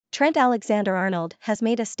Trent Alexander-Arnold has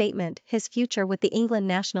made a statement his future with the England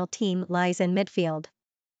national team lies in midfield.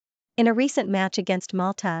 In a recent match against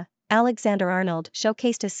Malta, Alexander-Arnold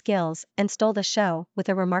showcased his skills and stole the show with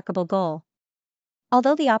a remarkable goal.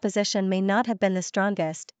 Although the opposition may not have been the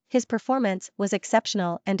strongest, his performance was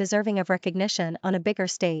exceptional and deserving of recognition on a bigger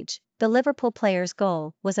stage. The Liverpool player's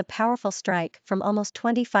goal was a powerful strike from almost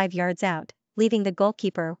 25 yards out, leaving the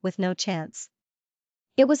goalkeeper with no chance.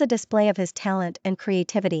 It was a display of his talent and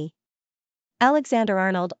creativity.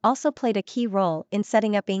 Alexander-Arnold also played a key role in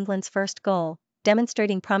setting up England's first goal,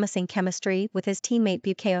 demonstrating promising chemistry with his teammate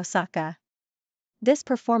Bukayo Saka. This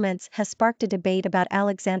performance has sparked a debate about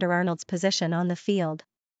Alexander-Arnold's position on the field.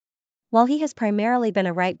 While he has primarily been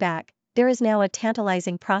a right back, there is now a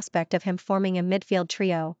tantalizing prospect of him forming a midfield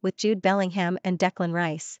trio with Jude, Bellingham and Declan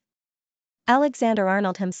Rice.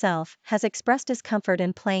 Alexander-Arnold himself has expressed his comfort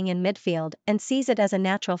in playing in midfield and sees it as a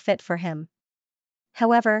natural fit for him.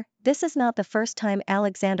 However, this is not the first time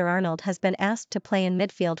Alexander-Arnold has been asked to play in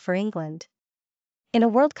midfield for England. In a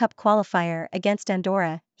World Cup qualifier against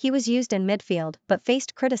Andorra, he was used in midfield but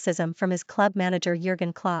faced criticism from his club manager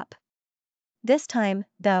Jurgen Klopp. This time,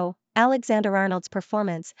 though, Alexander-Arnold's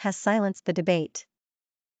performance has silenced the debate.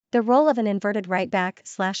 The role of an inverted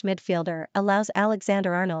right-back/midfielder allows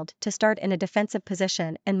Alexander-Arnold to start in a defensive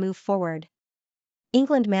position and move forward.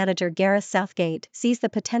 England manager Gareth Southgate sees the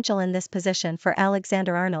potential in this position for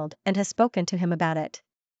Alexander-Arnold and has spoken to him about it.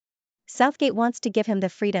 Southgate wants to give him the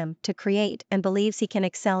freedom to create and believes he can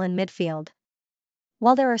excel in midfield.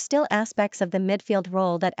 While there are still aspects of the midfield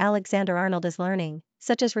role that Alexander-Arnold is learning,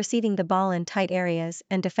 such as receiving the ball in tight areas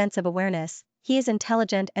and defensive awareness, he is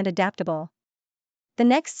intelligent and adaptable. The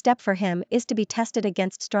next step for him is to be tested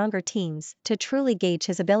against stronger teams to truly gauge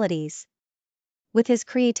his abilities. With his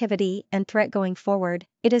creativity and threat going forward,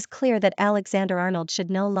 it is clear that Alexander-Arnold should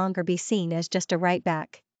no longer be seen as just a right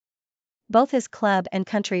back. Both his club and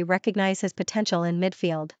country recognize his potential in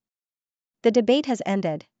midfield. The debate has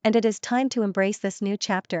ended, and it is time to embrace this new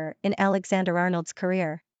chapter in Alexander-Arnold's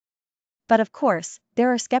career. But of course,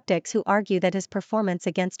 there are skeptics who argue that his performance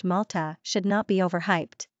against Malta should not be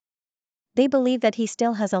overhyped. They believe that he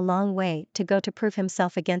still has a long way to go to prove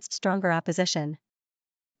himself against stronger opposition.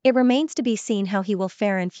 It remains to be seen how he will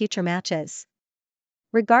fare in future matches.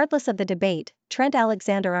 Regardless of the debate, Trent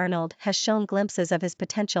Alexander-Arnold has shown glimpses of his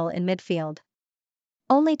potential in midfield.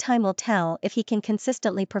 Only time will tell if he can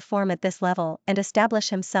consistently perform at this level and establish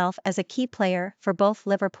himself as a key player for both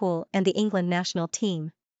Liverpool and the England national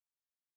team.